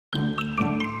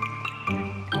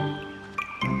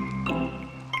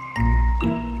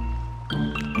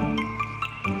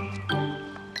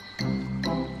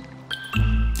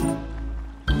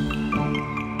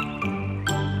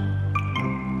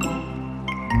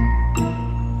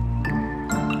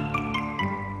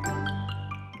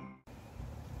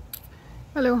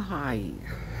Hello, hi.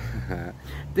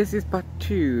 This is part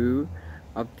 2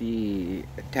 of the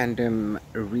Tandem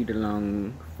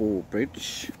Readalong for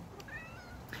Bridge.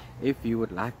 If you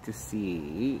would like to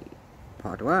see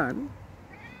part 1,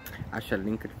 I shall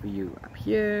link it for you up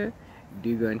here.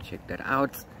 Do go and check that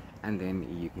out, and then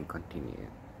you can continue.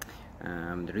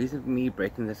 The reason for me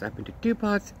breaking this up into 2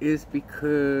 parts is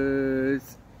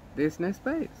because there's no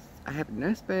space. I have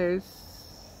no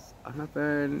space on my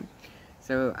phone.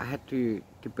 So I had to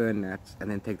burn that and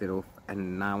then take that off,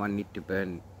 and now I need to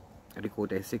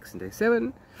record day 6 and day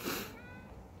 7,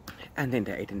 and then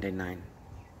day 8 and day 9,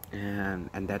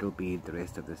 and that will be the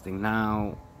rest of this thing.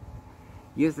 Now,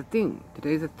 here's the thing,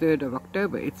 today is the 3rd of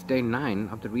October, it's day 9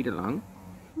 of the read-along,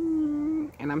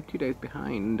 and I'm 2 days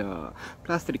behind,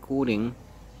 plus the recording.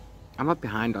 I'm not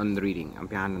behind on the reading, I'm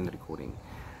behind on the recording.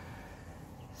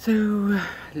 So,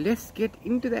 let's get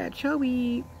into that, shall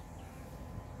we?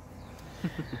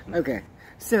 Okay,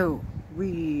 so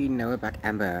we know about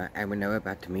Amber and we know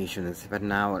about Tamishans, but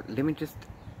now let me just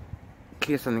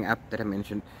clear something up that I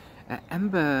mentioned.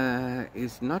 Amber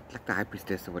is not like the high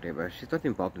priestess or whatever. She's not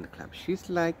involved in the club.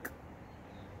 She's like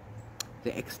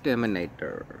the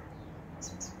exterminator,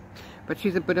 but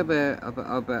she's a bit of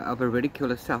a ridicule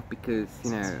herself, because,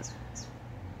 you know,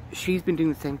 she's been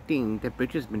doing the same thing that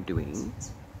Bridget's been doing.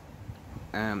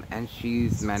 And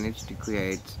she's managed to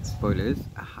create, spoilers,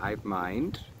 a hive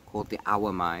mind called the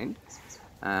Our Mind,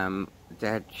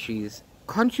 that she's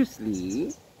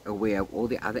consciously aware of all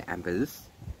the other Ambers,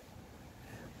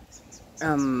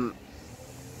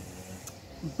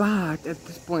 but at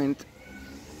this point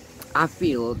I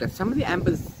feel that some of the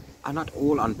Ambers are not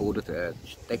all on board with her.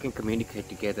 They can communicate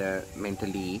together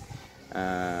mentally,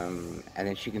 and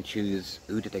then she can choose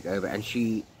who to take over, and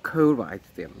she co-writes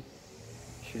them.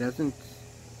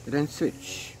 They don't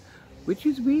switch, which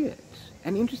is weird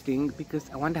and interesting, because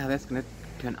I wonder how that's going to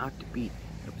turn out to be.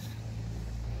 Oops.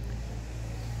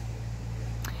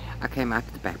 I came out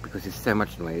to the back because there's so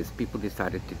much noise. People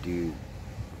decided to do,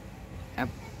 and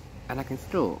I can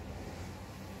still,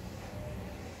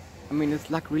 I mean, it's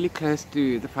like really close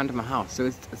to the front of my house, so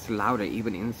it's louder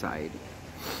even inside,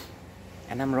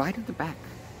 and I'm right at the back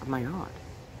of my yard.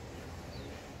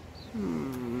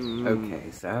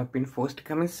 Okay, so I've been forced to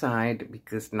come inside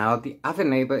because now the other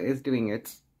neighbor is doing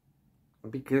it.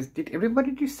 Because did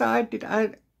everybody decide?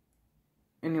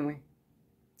 Anyway,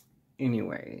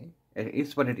 it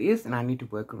is what it is, and I need to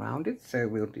work around it, so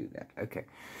we'll do that. Okay.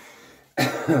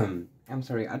 I'm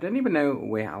sorry, I don't even know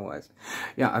where I was.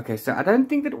 Yeah, okay, so I don't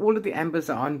think that all of the Ambers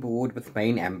are on board with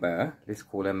main Amber. Let's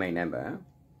call her main Amber.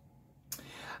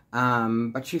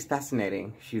 But she's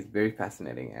fascinating. She's very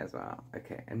fascinating as well.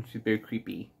 Okay, and she's very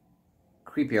creepy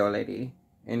old lady.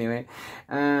 Anyway,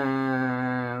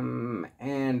 and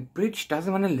Bridge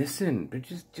doesn't want to listen.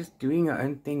 Bridge is just doing her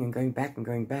own thing and going back and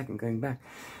going back and going back.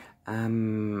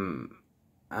 I'm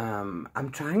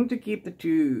trying to keep the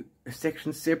 2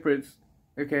 sections separate.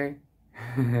 Okay,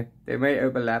 they may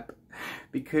overlap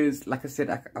because, like I said,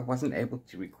 I wasn't able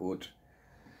to record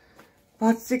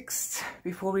part 6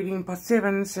 before reading part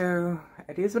 7, so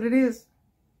it is what it is.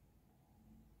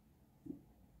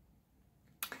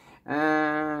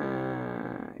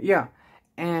 Yeah,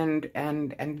 and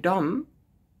Dom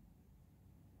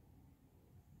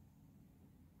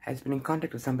has been in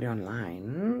contact with somebody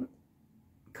online,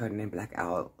 codename Black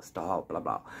Owl Star, blah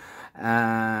blah.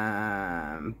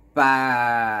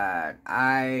 But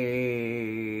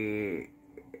I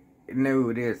know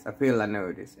it is. I feel I know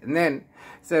it is. And then,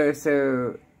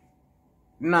 so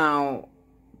now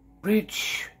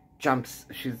Bridge jumps.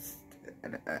 She's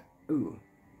ooh.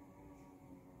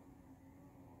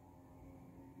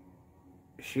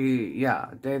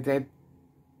 They're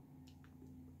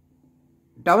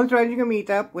Dom's arranging a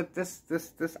meetup with this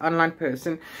online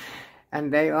person,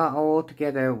 and they are all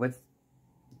together with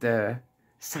the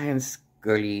science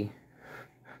girly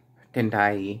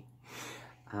Tendai.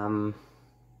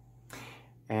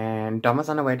 And Dom is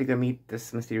on her way to go meet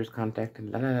this mysterious contact,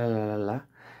 and la la la la la,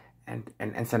 and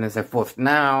so on and so forth.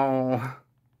 Now,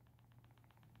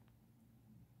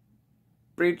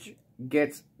 Bridge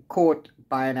gets caught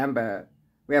by an Amber.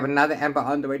 We have another Amber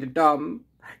on the way to Dom.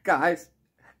 Guys,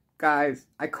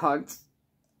 I can't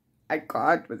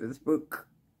with this book.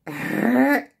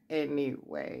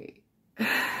 Anyway.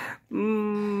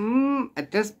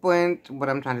 At this point, what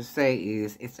I'm trying to say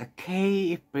is, it's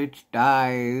okay if Bridge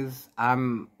dies.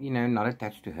 I'm, you know, not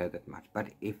attached to her that much.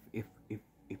 But if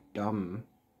Dom,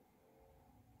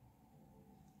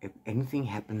 if anything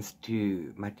happens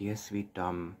to my dear sweet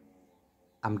Dom,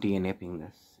 I'm DNFing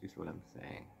this, is what I'm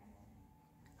saying.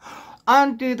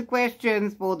 On to the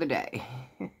questions for the day.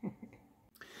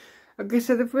 Okay,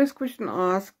 so the first question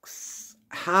asks,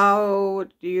 how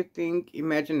do you think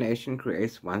imagination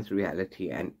creates one's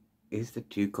reality, and is the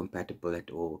two compatible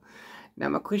at all? Now,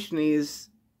 my question is,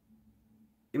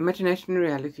 imagination and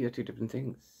reality are two different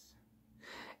things.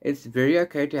 It's very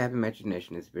okay to have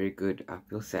imagination. It's very good. I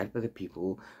feel sad for the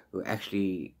people who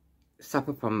actually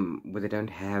suffer from where they don't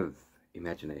have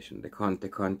imagination. They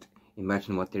can't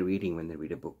imagine what they're reading when they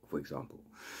read a book, for example.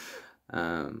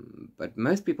 But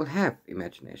most people have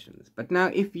imaginations. But now,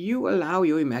 if you allow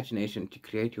your imagination to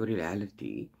create your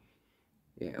reality,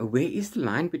 where is the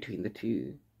line between the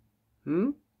two?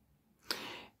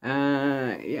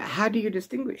 How do you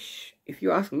distinguish? If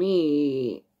you ask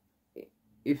me,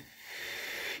 if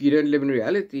you don't live in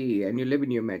reality and you live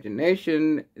in your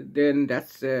imagination, then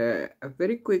that's a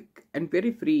very quick and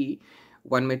very free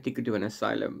one-way ticket to an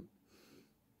asylum.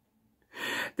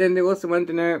 Then they also want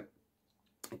to know,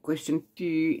 question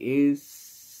 2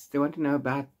 is, they want to know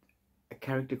about a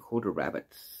character called a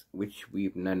rabbit, which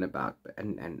we've known about,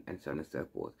 and so on and so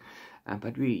forth.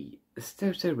 But we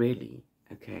so rarely,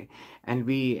 okay, and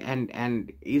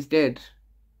he's dead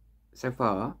so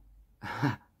far.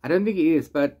 I don't think he is,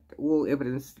 but all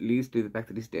evidence leads to the fact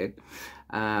that he's dead.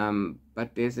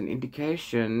 But there's an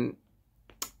indication.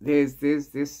 There's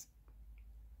this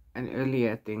an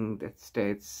earlier thing that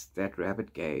states that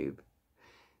rabbit gave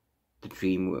the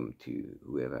dream worm to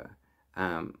whoever,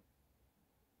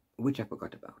 which I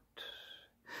forgot about.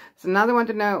 So now they want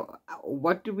to know,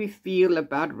 what do we feel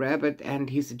about Rabbit and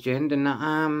his agenda? Now,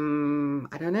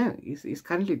 I don't know. He's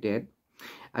currently dead.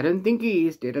 I don't think he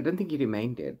is dead. I don't think he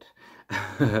remained dead.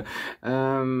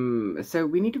 So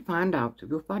we need to find out.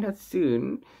 We'll find out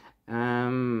soon.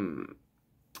 Dom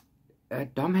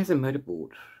has a murder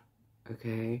board.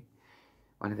 Okay.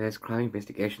 One of those crime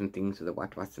investigation things with the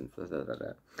White Watson.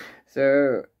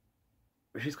 So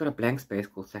she's got a blank space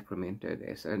called Sacramento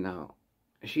there. So now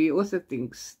she also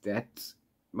thinks that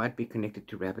might be connected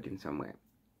to Rabbit in some way.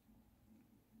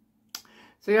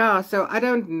 So yeah, so I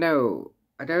don't know.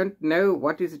 I don't know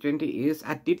what his agenda is.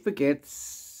 I did forget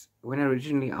when I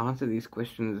originally answered these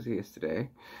questions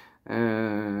yesterday,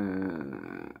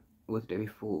 or the day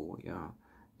before, yeah,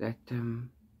 that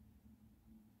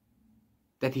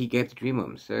he gave the dream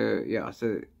worm. So yeah,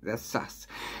 so that's sus.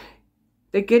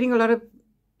 They're getting a lot of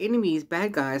enemies,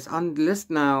 bad guys on the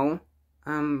list now.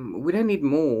 We don't need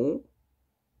more.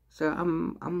 So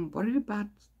I'm worried about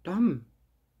Dom.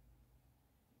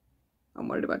 I'm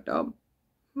worried about Dom.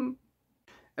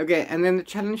 Okay, and then the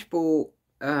challenge for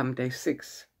day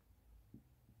 6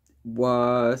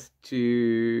 was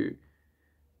to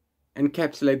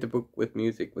encapsulate the book with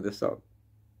music, with a song.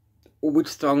 Which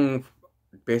song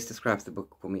best describes the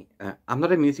book for me? I'm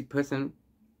not a music person.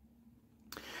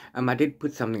 I did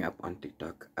put something up on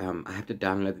TikTok. I have to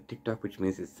download the TikTok, which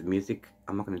means it's the music.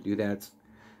 I'm not going to do that.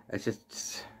 It's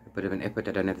just a bit of an effort.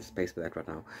 I don't have the space for that right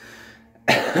now.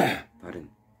 Pardon.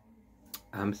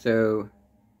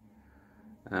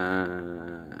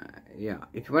 Yeah,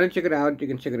 if you want to check it out, you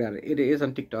can check it out. It is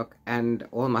on TikTok, and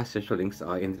all my social links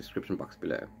are in the description box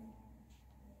below.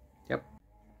 Yep.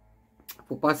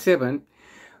 For part 7,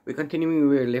 we're continuing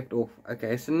where we left off.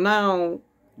 Okay, so now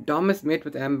Dom has met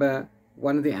with Amber.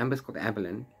 One of the Ambers called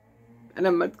Aberlin, and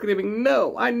I'm screaming,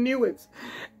 no, I knew it.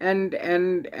 And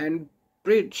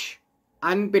Bridge,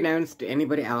 unbeknownst to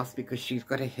anybody else, because she's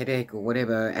got a headache or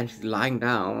whatever, and she's lying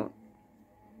down.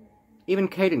 Even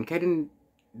Caden,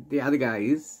 the other guy,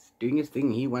 is doing his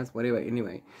thing. He wants whatever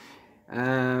anyway.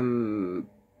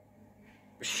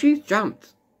 She's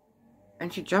jumped,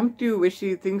 and she jumped to where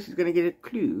she thinks she's gonna get a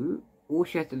clue, or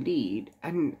she has to lead,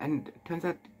 and it turns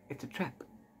out it's a trap.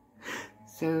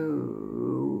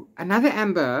 So another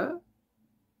Amber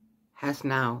has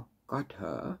now got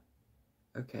her,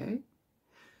 okay,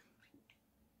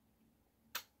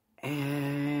 and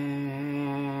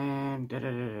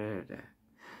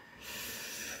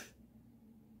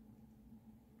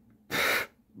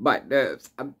my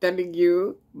nerves, I'm telling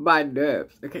you, my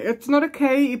nerves. Okay, it's not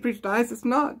okay if Bridge dies, it's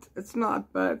not,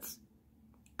 but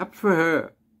up for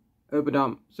her over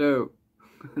Dom. So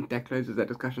that closes that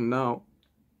discussion now.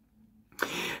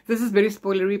 This is very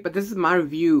spoilery, but this is my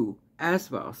review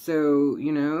as well. So,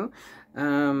 you know,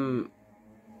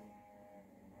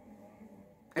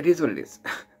 it is what it is.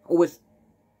 Always,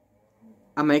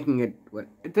 I'm making it.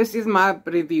 This is my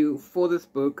review for this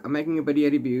book. I'm making a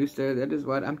video review, so that is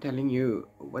what I'm telling you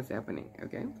what's happening,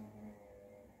 okay?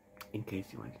 In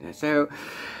case you want to know. So,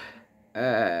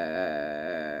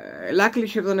 luckily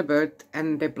she was on a boat,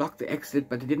 and they blocked the exit,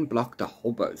 but they didn't block the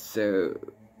whole boat, so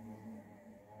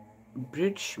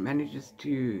Bridge manages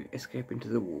to escape into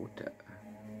the water.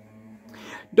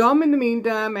 Dom, in the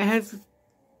meantime, has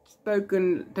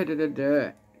spoken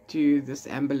to this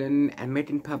Amberlyn and met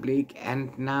in public,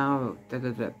 and now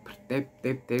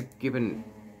they've given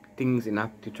things enough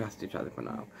to trust each other for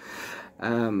now.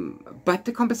 But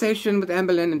the conversation with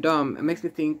Amberlyn and Dom makes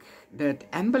me think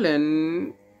that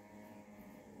Amberlyn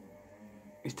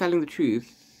is telling the truth,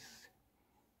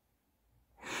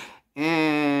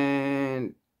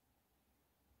 and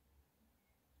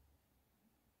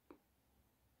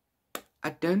I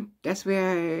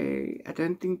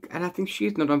think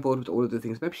she's not on board with all of the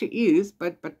things. Maybe she is,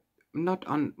 but not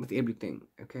on with everything,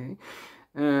 okay?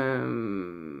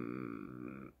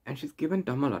 And she's given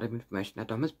Dom a lot of information. Now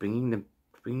Dom is bringing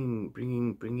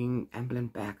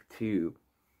Amberlyn back to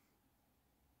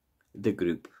the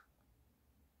group.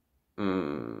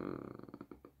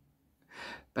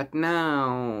 But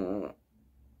now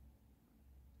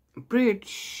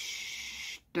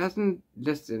Bridge doesn't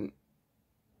listen.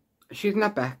 She's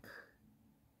not back,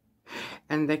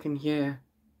 and they can hear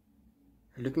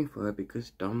her looking for her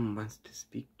because Dom wants to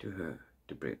speak to her,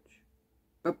 to Bridge.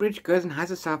 But Bridge goes and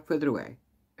hides herself further away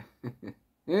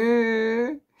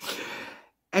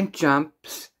and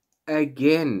jumps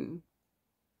again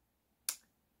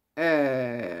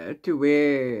to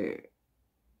where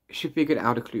she figured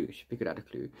out a clue.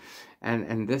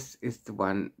 And this is the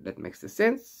one that makes the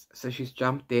sense. So she's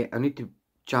jumped there only to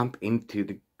jump into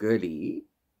the girly,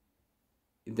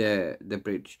 the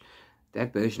bridge,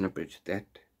 that version of Bridge that,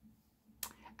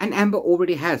 and Amber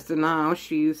already has. So now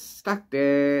she's stuck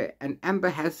there, and Amber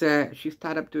has she's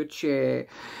tied up to a chair,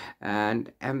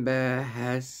 and Amber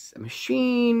has a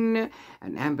machine,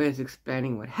 and Amber is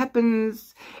explaining what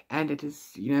happens, and it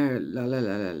is, you know,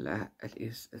 it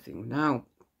is a thing now.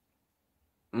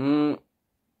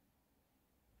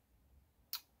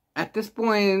 At this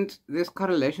point, there's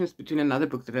correlations between another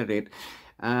book that I read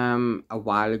a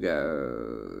while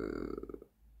ago,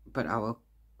 but I will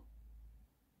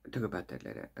talk about that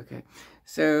later. Okay,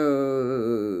 so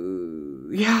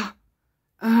yeah,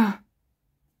 so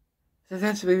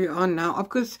that's where we are now. Of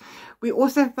course, we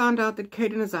also found out that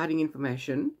Caden is hiding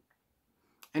information,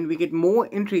 and we get more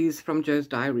entries from Joe's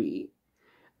diary.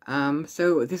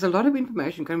 So there's a lot of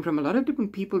information coming from a lot of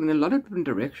different people in a lot of different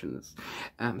directions.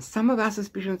 Some of our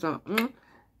suspicions are,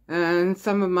 and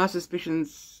some of my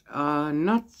suspicions are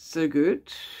not so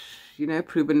good, you know,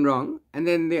 proven wrong. And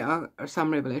then there are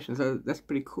some revelations, so that's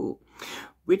pretty cool.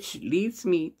 Which leads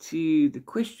me to the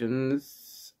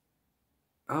questions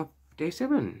of day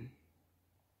 7.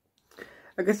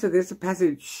 Okay, so there's a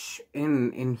passage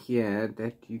in here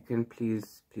that you can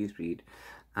please read.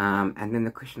 And then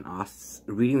the question asks,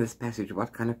 reading this passage,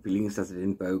 what kind of feelings does it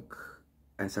invoke,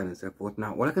 and so on and so forth.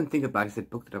 Now, all I can think about is that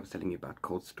book that I was telling you about,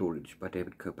 Cold Storage, by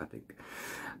David Cope, I think.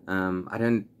 I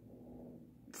don't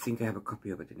think I have a copy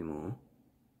of it anymore.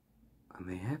 I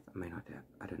may have, I may not have,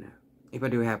 I don't know. If I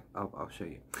do have, I'll show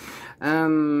you.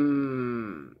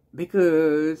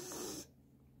 Because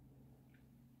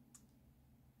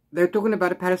they're talking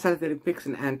about a parasite that infects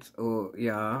an ant, or,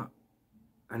 yeah,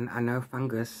 and I know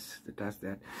fungus that does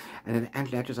that, and then the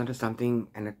ant latches onto something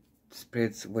and it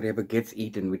spreads whatever gets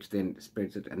eaten, which then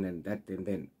spreads it, and then that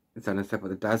then it's on and so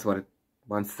forth. It does what it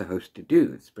wants the host to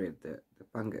do, spread the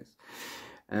fungus.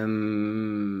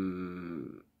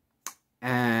 And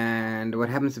what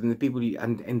happens in the people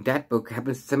in that book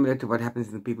happens similar to what happens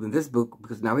in the people in this book,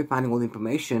 because now we're finding all the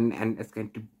information, and it's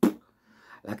going to,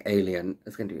 like Alien,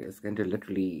 it's going to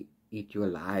literally eat you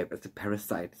alive as a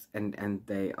parasite, and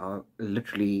they are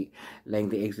literally laying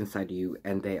the eggs inside you,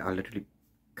 and they are literally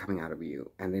coming out of you,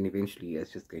 and then eventually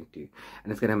it's just going to,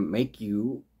 and it's going to make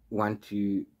you want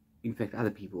to infect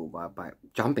other people by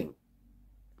jumping.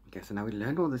 Okay, so now we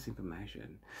learned all this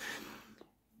information.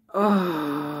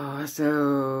 Oh,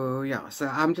 so yeah, so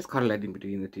I'm just correlating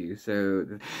between the two. So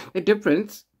they're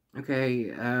different. Okay,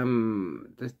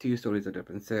 the two stories are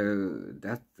different. So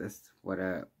that's what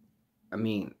I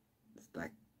mean.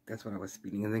 Like, that's what I was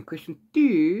speaking. And then question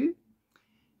 2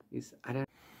 is, I don't,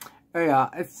 oh yeah,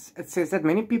 it says that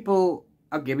many people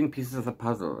are giving pieces of the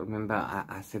puzzle. Remember,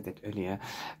 I said that earlier.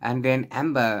 And then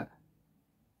Amber,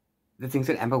 the things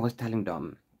that Amber was telling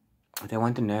Dom, they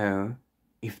want to know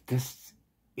if this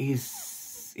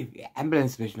is, if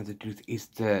Amber's version of the truth is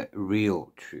the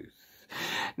real truth.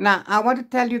 Now, I want to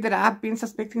tell you that I've been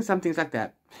suspecting some things like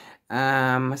that.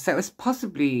 So it's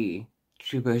possibly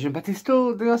true version, but there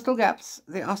are still gaps.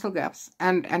 There are still gaps,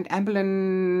 and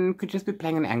Amberlyn could just be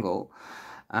playing an angle,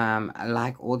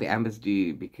 like all the Ambers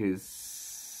do,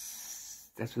 because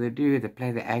that's what they do. They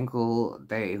play the angle,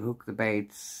 they hook the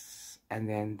baits, and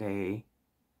then they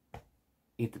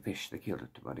eat the fish. They kill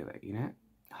it, whatever, you know.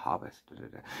 harvest.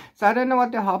 So I don't know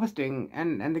what they're harvesting,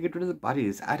 and they get rid of the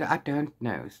bodies. I don't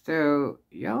know. So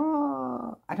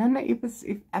yeah, I don't know if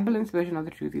ambulance version of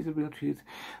the truth is the real truth,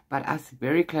 but that's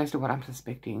very close to what I'm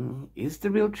suspecting is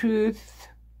the real truth.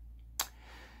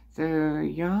 So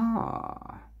yeah,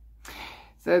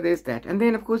 so there's that, and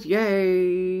then of course,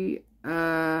 yay,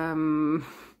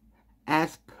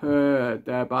 as per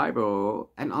the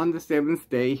Bible, and on the 7th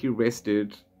day he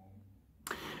rested.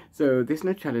 So there's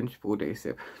no challenge for day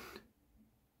 7.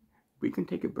 We can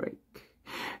take a break.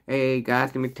 Hey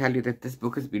guys, let me tell you that this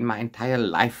book has been my entire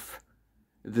life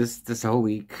this whole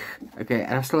week. Okay,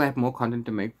 and I still have more content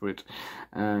to make for it.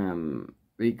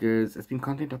 Because it's been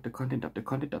content after content after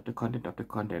content after content after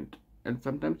content. And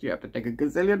sometimes you have to take a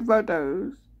gazillion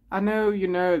photos. I know, you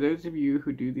know, those of you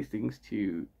who do these things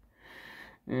too.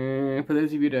 For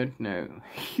those of you who don't know,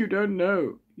 you don't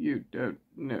know. You don't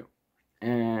know.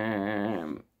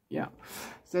 Yeah.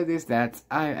 So there's that.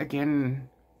 I, again,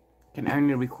 can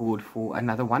only record for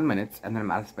another 1 minute and then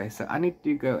I'm out of space. So I need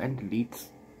to go and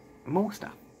delete more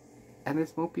stuff. And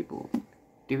there's more people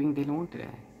doing their lawn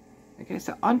today. Okay,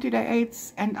 so on to day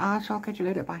 8, and I shall catch you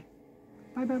later. Bye.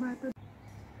 Bye, bye, bye, bye.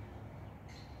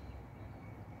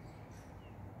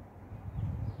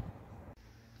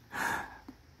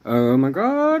 Oh my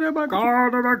god, oh my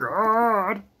god, oh my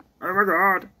god. Oh my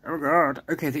god, oh my god.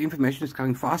 Okay, the information is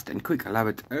coming fast and quick. I love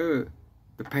it. Oh,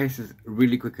 the pace is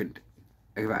really quickened.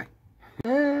 Okay, bye.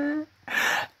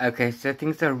 Okay, so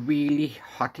things are really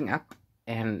hotting up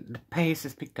and the pace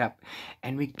has picked up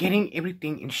and we're getting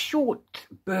everything in short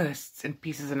bursts and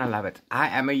pieces, and I love it. I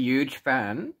am a huge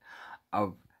fan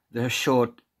of the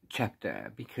short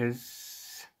chapter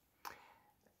because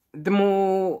the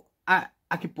more I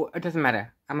keep, it doesn't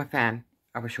matter. I'm a fan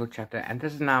of a short chapter, and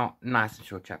this is now nice and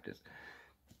short chapters.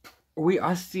 We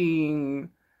are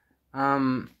seeing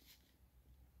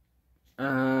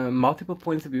multiple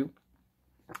points of view,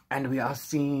 and we are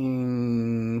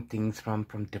seeing things from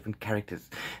different characters,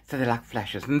 so they're like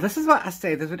flashes. And this is why I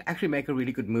say this would actually make a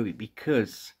really good movie,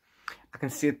 because I can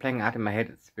see it playing out in my head.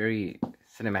 It's very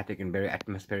cinematic and very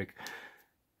atmospheric.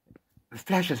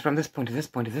 Flashes from this point to this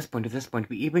point to this point to this point.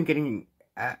 We're even getting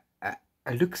a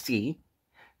look-see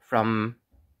from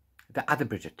the other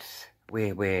Bridget,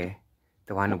 where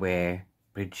the one where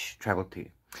Bridge traveled to.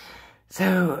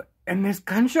 So, and there's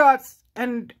gunshots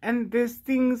and there's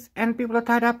things, and people are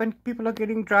tied up and people are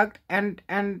getting drugged, and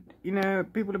you know,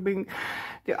 people are being,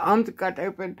 their arms are cut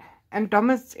open, and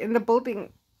Thomas in the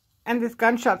building, and there's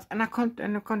gunshots, and I can't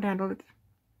handle it.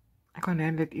 I can't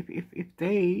handle it.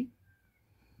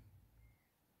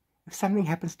 If something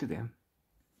happens to them,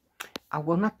 I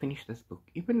will not finish this book.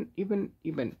 Even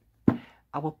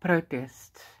I will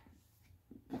protest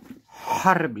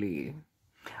horribly.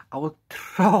 I will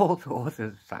troll the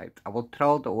author's site. I will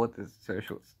troll the author's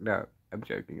socials. No, I'm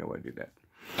joking. I won't do that.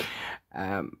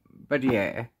 But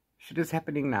yeah, shit is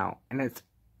happening now, and it's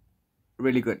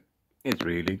really good. It's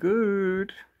really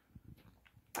good.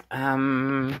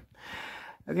 Okay,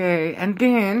 and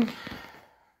then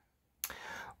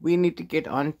we need to get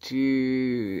on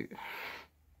to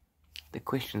the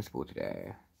questions for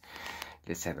today.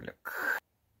 Let's have a look.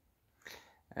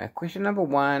 Question number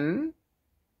 1.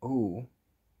 Oh,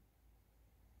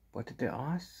 what did they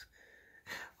ask?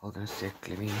 Hold on a sec.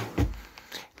 Let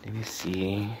me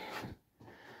see.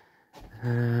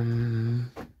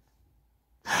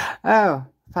 Oh,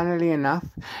 funnily enough,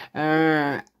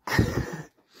 they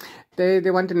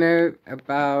want to know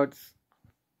about.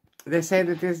 They say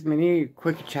that there's many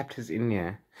quirky chapters in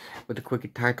here with the quirky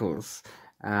titles.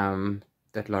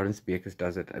 That Lawrence Beukes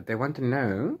does it. They want to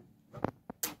know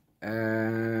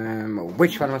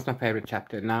which one was my favorite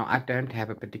chapter. Now, I don't have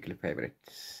a particular favorite.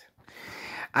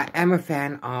 I am a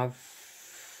fan of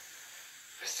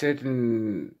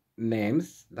certain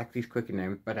names, like these quirky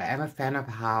names, but I am a fan of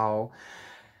how,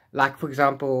 like, for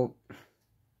example,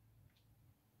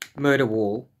 Murder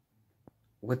Wall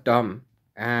with Dom,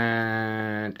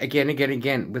 and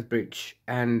again with Bridge,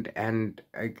 and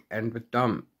with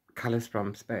Dom. Colors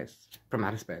from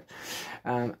outer space.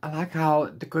 I like how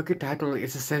the quirky title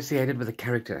is associated with a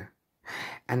character,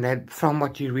 and that from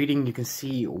what you're reading you can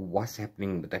see what's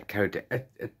happening with that character.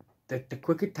 The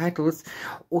quirky titles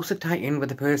also tie in with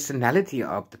the personality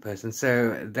of the person,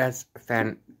 so that's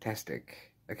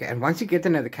fantastic. Okay, and once you get to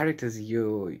know the characters,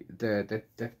 the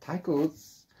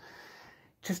titles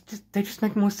they just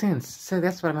make more sense. So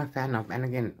that's what I'm a fan of, and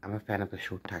again, I'm a fan of the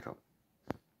short title.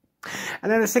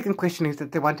 And then the second question is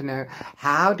that they want to know,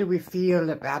 how do we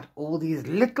feel about all these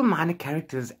little minor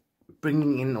characters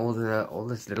bringing in all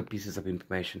these little pieces of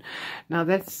information? Now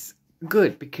that's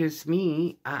good, because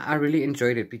I really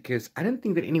enjoyed it, because I don't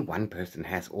think that any one person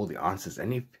has all the answers,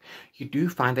 and if you do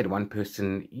find that one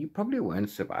person, you probably won't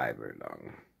survive very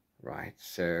long, right?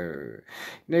 So,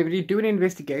 if you do an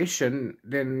investigation,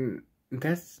 then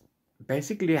that's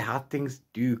basically how things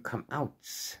do come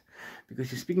out,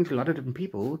 because you're speaking to a lot of different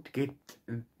people to get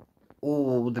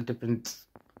all the different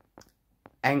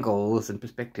angles and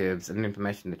perspectives and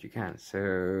information that you can.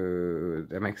 So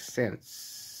that makes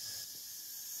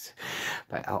sense.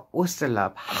 But I also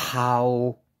love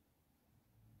how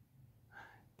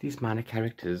these minor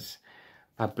characters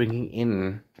are bringing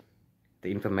in the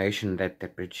information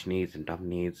that Bridge needs and Dom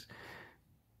needs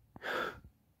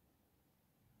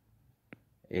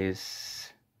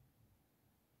is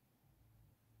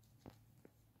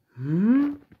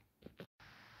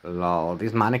lol,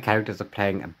 these minor characters are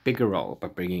playing a bigger role by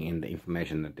bringing in the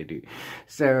information that they do.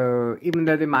 So even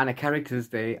though they're minor characters,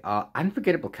 they are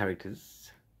unforgettable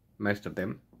characters, most of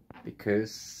them,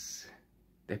 because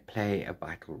they play a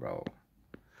vital role.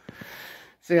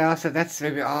 So yeah, so that's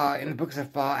where we are in the book so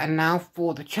far. And now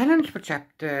for the challenge for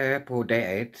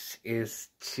day 8 is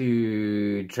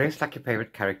to dress like your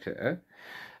favorite character.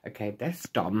 Okay, that's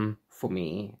Dom for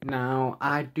me. Now,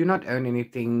 I do not own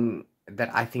anything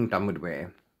that I think Dom would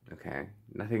wear. Okay,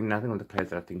 nothing on the clothes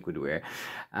that I think would wear.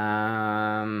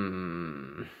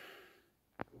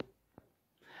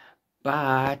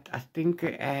 But I think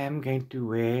I am going to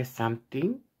wear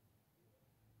something.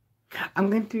 I'm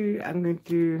going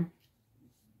to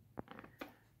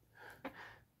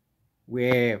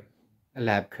wear a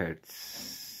lab coat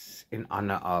in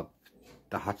honor of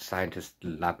the hot scientist,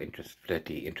 love interest,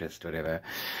 flirty interest, whatever,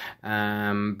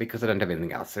 because I don't have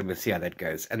anything else, so we'll see how that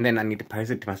goes. And then I need to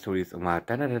post it to my stories on my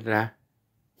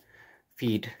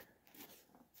feed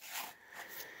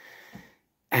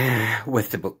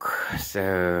with the book.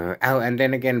 So, oh, and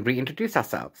then again, reintroduce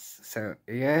ourselves. So,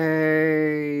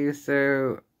 yay!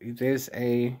 So there's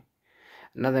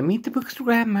another Meet the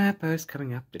Bookstagram post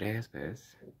coming up today, I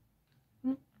suppose.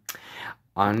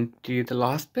 On to the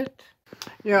last bit.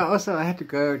 Yeah, also I had to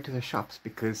go to the shops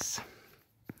because,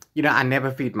 you know, I never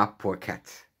feed my poor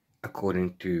cat,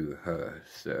 according to her.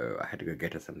 So I had to go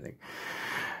get her something.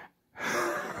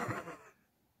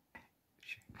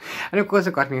 And of course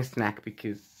I got me a snack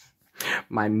because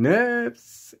my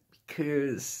nerves,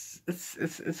 because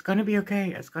it's gonna be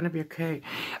okay. It's gonna be okay.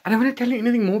 I don't want to tell you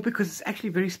anything more because it's actually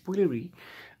very spoilery.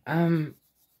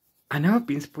 I know I've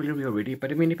been spoilery already,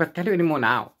 but I mean, if I tell you any more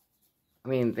now, I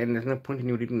mean, then there's no point in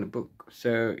you reading the book.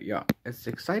 So yeah, it's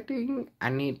exciting. I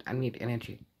need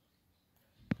energy.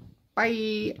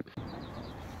 Bye.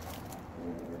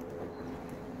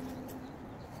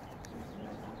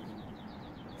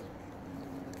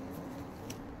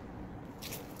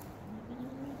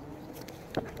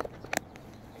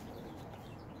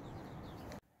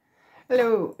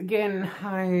 Hello again.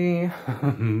 Hi.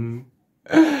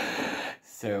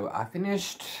 So I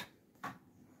finished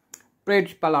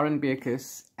Bridge by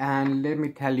Beukes, and let me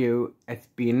tell you, it's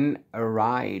been a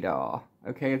ride.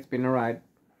 Okay, it's been a ride.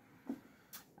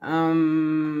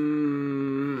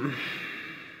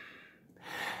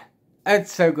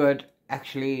 It's so good,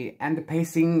 actually, and the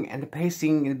pacing in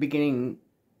the beginning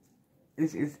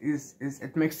is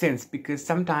it makes sense, because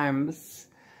sometimes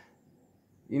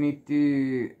you need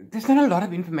to, there's not a lot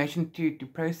of information to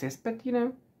process, but you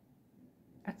know,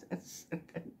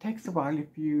 it takes a while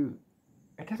if you.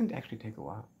 It doesn't actually take a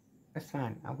while. It's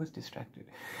fine. I was distracted.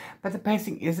 But the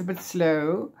pacing is a bit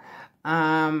slow.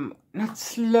 Not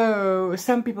slow.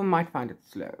 Some people might find it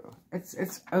slow.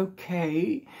 It's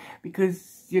okay,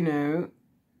 because, you know,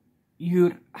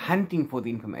 you're hunting for the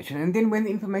information. And then when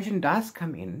the information does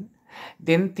come in,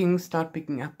 then things start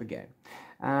picking up again.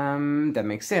 That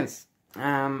makes sense.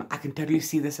 I can totally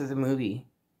see this as a movie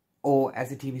or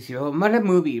as a TV serial. Not a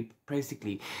movie,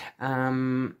 basically.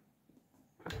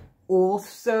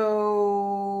 Also,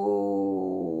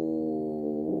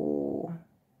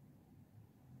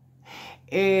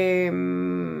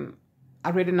 I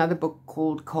read another book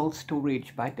called Cold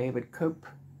Storage by David Cope,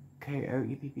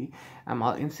 K-O-E-P-P.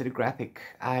 I'll insert a graphic.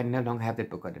 I no longer have that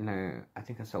book. I don't know. I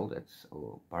think I sold it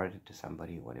or borrowed it to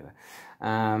somebody or whatever.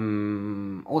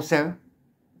 Also,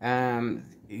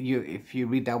 if you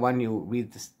read that one, you'll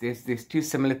read this. There's two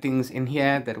similar things in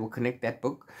here that will connect that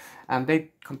book. They're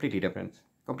completely different.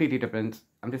 Completely different.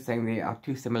 I'm just saying there are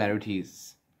two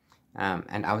similarities,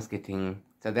 and I was getting,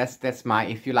 so that's my,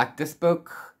 if you like this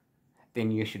book,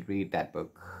 then you should read that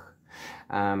book.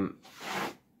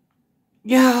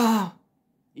 Yeah,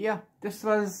 this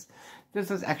was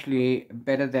actually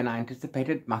better than I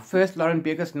anticipated. My first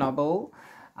Beukes novel.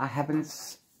 I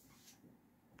haven't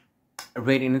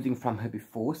read anything from her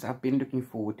before, so I've been looking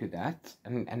forward to that.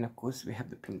 And of course we have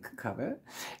the pink cover,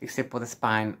 except for the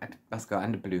spine. It must go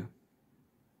under blue.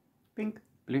 Pink,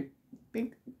 blue,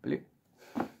 pink, blue.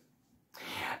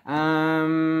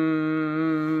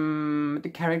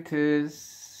 The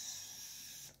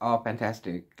characters are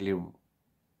fantastic.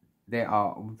 They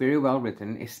are very well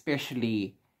written,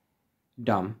 especially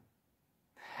Dom.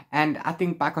 And I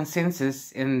think by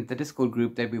consensus in the Discord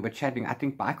group that we were chatting, I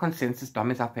think by consensus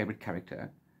Dom is our favorite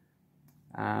character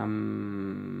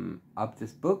of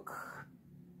this book.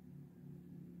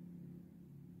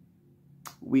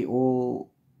 We all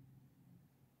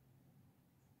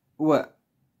were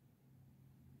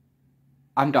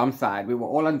on Dom's side. We were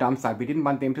all on Dom's side. We didn't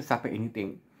want them to suffer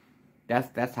anything.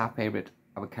 That's our favorite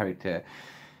of a character.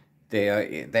 They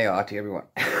are to everyone.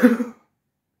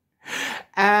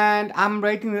 And I'm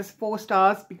rating this 4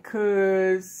 stars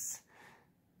because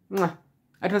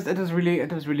it was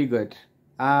really good.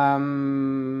 For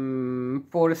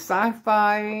a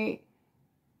sci-fi,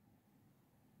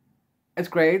 it's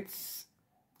great.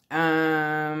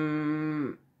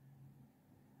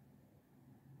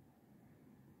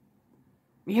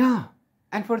 Yeah,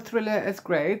 and for a thriller, it's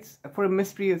great. For a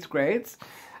mystery, it's great.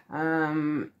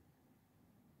 And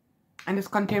it's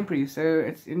contemporary, so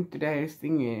it's in today's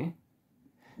thingy.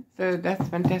 So that's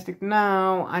fantastic.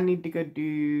 Now I need to go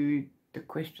do the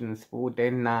questions for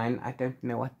day 9. I don't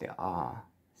know what they are.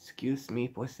 Excuse me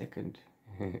for a second.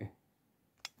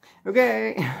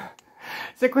 Okay.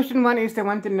 So question 1 is they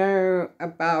want to know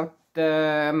about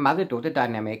the mother-daughter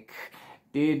dynamic.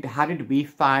 How did we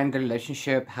find the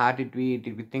relationship? How did we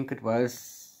think it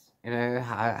was? You know,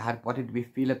 what did we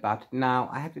feel about it? Now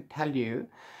I have to tell you,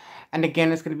 and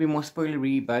again it's going to be more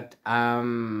spoilery, but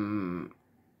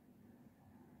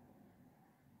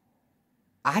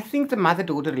I think the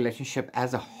mother-daughter relationship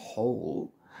as a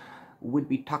whole would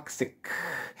be toxic.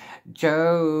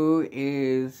 Joe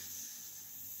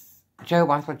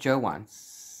wants what Joe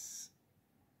wants,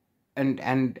 and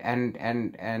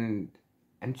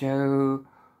Joe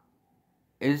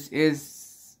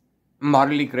is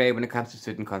morally grey when it comes to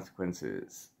certain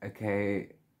consequences.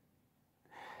 Okay,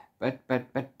 but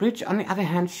Bridge, on the other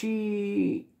hand,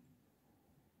 she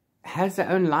has her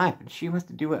own life and she wants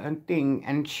to do her own thing,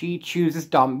 and she chooses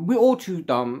Dom. We all choose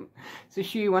Dom, so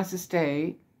she wants to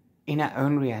stay in her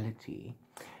own reality,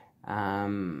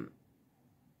 and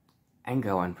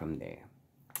go on from there.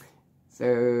 So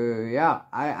yeah,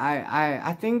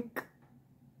 I think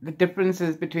the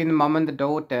differences between the mom and the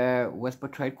daughter was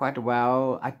portrayed quite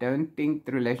well. I don't think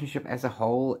the relationship as a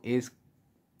whole is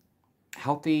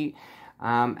healthy,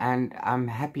 and I'm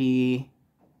happy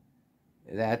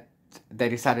that they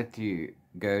decided to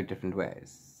go different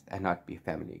ways and not be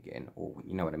family again, or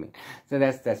you know what I mean. So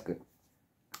that's good.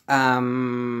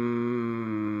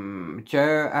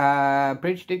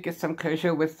 Bridge did get some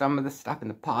closure with some of the stuff in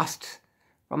the past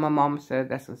from my mom, so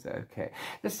that's also okay.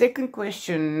 The second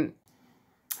question,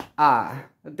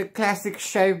 the classic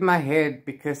shave my head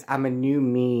because I'm a new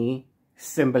me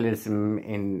symbolism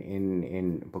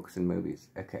in books and movies.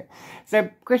 Okay, so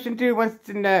question 2 wants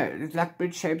to know, is like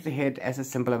Bridge shaves her head as a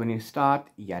symbol of a new start,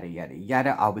 yada yada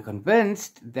yada. Are we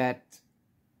convinced that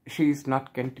she's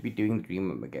not going to be doing the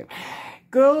dream room again?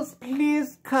 Girls,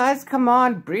 please, guys, come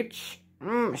on. Bridge,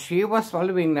 she was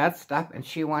following that stuff and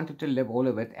she wanted to live all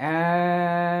of it.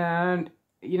 And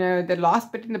you know, the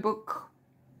last bit in the book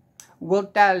will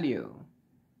tell you.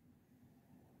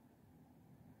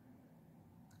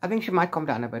 I think she might calm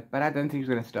down a bit, but I don't think she's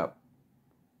going to stop.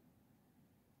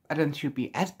 I don't think she'll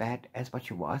be as bad as what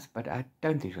she was, but I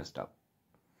don't think she'll stop.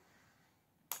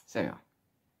 So, yeah.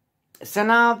 So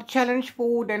now the challenge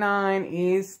for day 9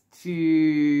 is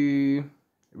to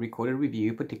record a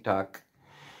review for TikTok,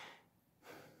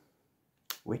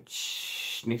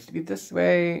 which needs to be this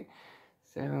way.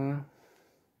 So,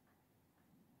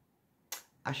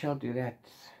 I shall do that.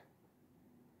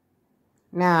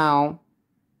 Now,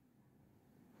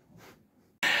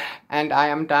 and I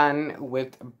am done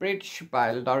with Bridge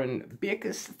by Lauren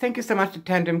Beukes. Thank you so much to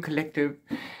Tandem Collective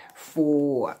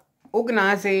for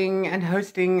organizing and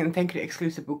hosting, and thank you to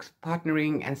Exclusive Books for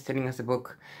partnering and sending us a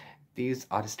book. These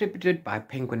are distributed by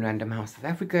Penguin Random House South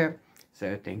Africa,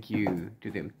 so thank you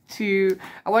to them too.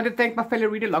 I want to thank my fellow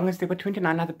read-alongers. There were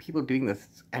 29 other people doing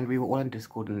this, and we were all on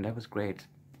Discord, and that was great.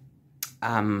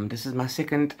 This is my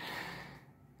second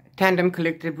Tandem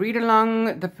Collective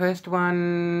read-along. The first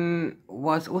one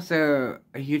was also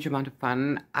a huge amount of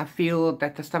fun. I feel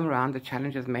that this time around the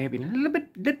challenges may have been a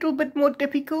little bit more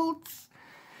difficult,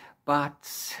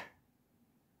 but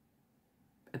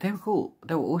they were cool.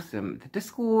 They were awesome. The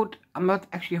Discord, I'm not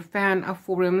actually a fan of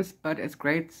forums, but it's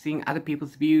great seeing other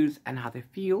people's views and how they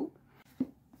feel.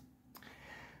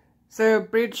 So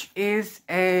Bridge is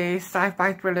a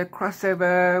sci-fi thriller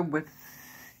crossover with,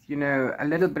 you know, a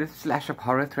little bit of slash of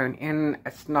horror thrown in.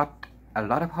 It's not a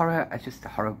lot of horror, it's just the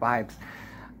horror vibes.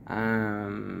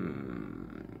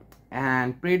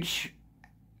 And Bridge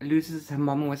loses her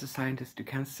mom, who was a scientist, to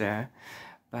cancer,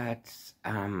 but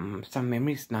some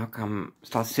memories now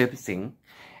start surfacing,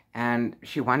 and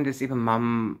she wonders if her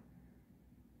mom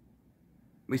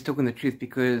was talking the truth,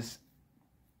 because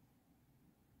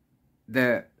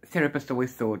the therapist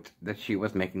always thought that she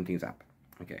was making things up.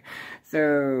 Okay,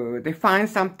 so they find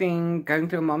something going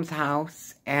to her mom's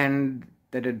house, and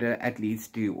it leads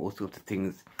to all sorts of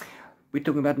things. We're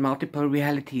talking about multiple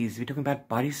realities. We're talking about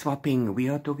body swapping. We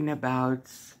are talking about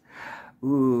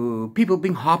people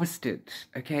being harvested.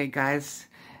 Okay, guys,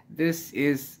 this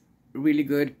is really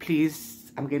good.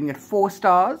 Please, I'm giving it 4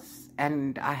 stars,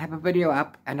 and I have a video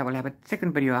up, and I will have a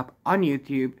second video up on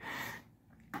YouTube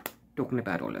talking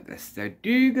about all of this. So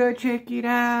do go check it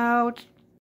out.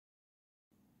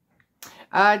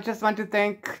 I just want to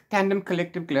thank Tandem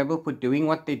Collective Global for doing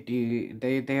what they do.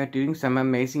 They are doing some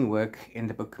amazing work in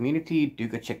the book community. Do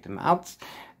go check them out.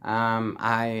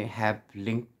 I have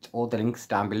linked all the links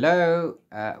down below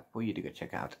for you to go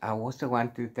check out. I also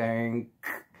want to thank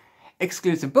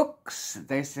Exclusive Books.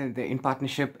 They said they're in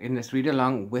partnership in this read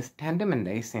along with Tandem, and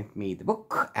they sent me the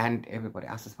book, and everybody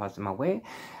else as far as I'm aware.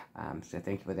 So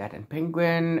thank you for that. And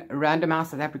Penguin Random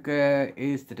House South Africa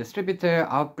is the distributor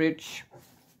of Bridge.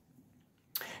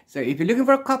 So if you're looking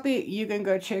for a copy, you can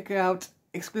go check out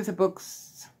Exclusive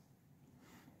Books.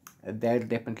 They'll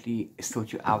definitely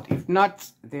sort you out. If not,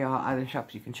 there are other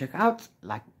shops you can check out,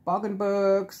 like Bargain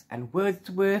Books and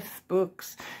Wordsworth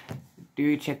Books.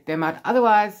 Do check them out.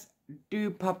 Otherwise, do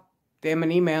pop them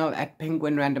an email at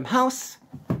Penguin Random House,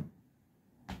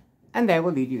 and they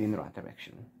will lead you in the right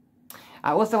direction.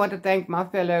 I also want to thank my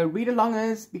fellow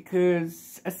read-alongers,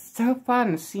 because it's so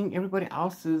fun seeing everybody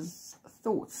else's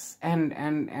thoughts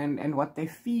and what they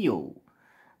feel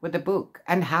with the book,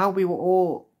 and how we were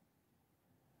all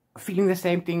feeling the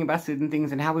same thing about certain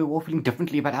things, and how we were all feeling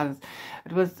differently about others.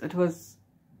 It was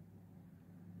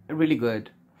really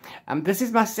good. This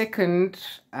is my second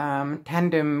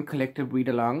Tandem Collective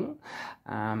read-along,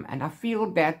 and I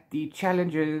feel that the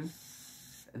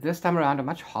challenges this time around are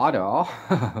much harder.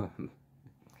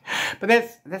 But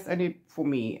that's only for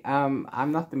me.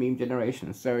 I'm not the meme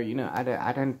generation, so you know,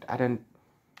 I don't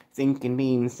think in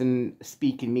memes and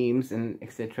speak in memes and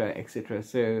etc, etc.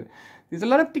 So there's a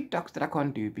lot of TikToks that I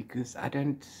can't do because I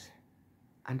don't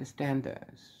understand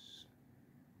those.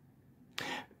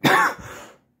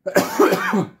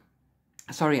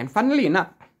 Sorry. And funnily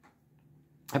enough,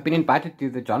 I've been invited to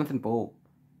the Jonathan Ball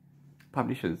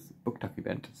Publishers Book Talk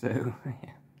event, so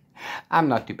yeah. I'm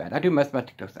not too bad. I do most of my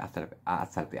TikToks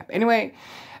outside of the app. Anyway,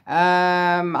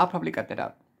 I'll probably cut that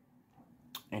out.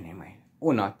 Anyway,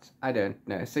 or not. I don't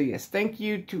know. So yes, thank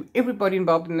you to everybody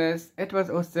involved in this. It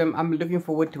was awesome. I'm looking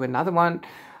forward to another one.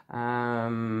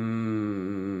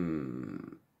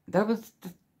 That was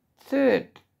the 3rd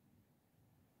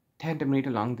Tandem read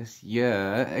along this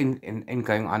year in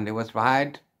going on. There was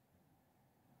Ride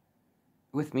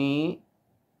With Me.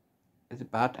 It's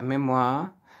about a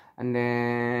memoir. And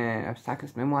then a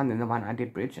cyclist memoir, and then the one I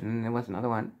did Bridge, and then there was another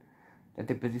one that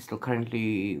they're busy still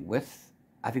currently with.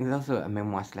 I think there's also a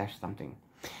memoir / something.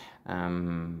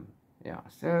 Yeah,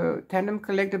 so Tandem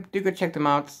Collective, do go check them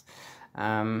out.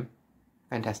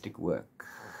 Fantastic work.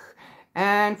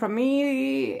 And from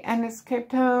me, and it's Cape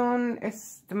Town,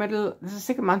 it's this is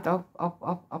the 2nd month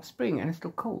of spring, and it's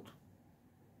still cold.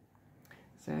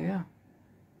 So yeah.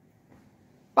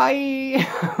 Bye!